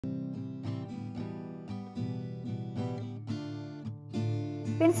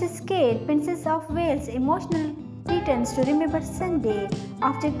Princess Kate, Princess of Wales, emotional returns to remember Sunday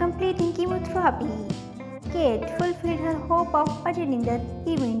after completing chemotherapy. Kate fulfilled her hope of attending the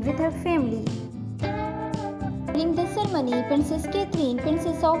event with her family. During the ceremony, Princess Catherine,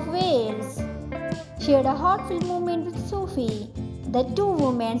 Princess of Wales, shared a heartfelt moment with Sophie. The two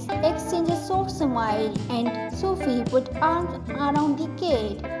women exchanged a soft smile, and Sophie put arms around the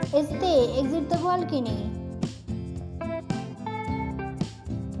Kate as they exit the balcony.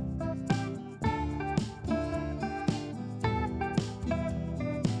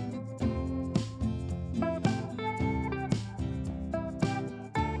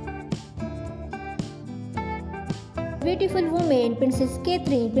 Beautiful woman, Princess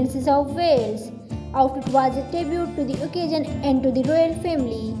Catherine, Princess of Wales, outfit was a tribute to the occasion and to the royal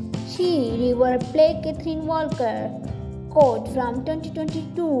family. She wore a black Catherine Walker coat from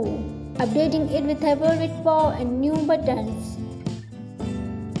 2022, updating it with her velvet bow and new buttons.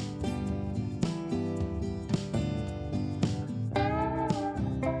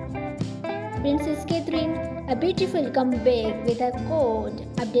 Princess Catherine, a beautiful comeback with her coat,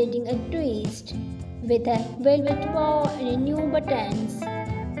 updating a twist with a velvet bow and new buttons.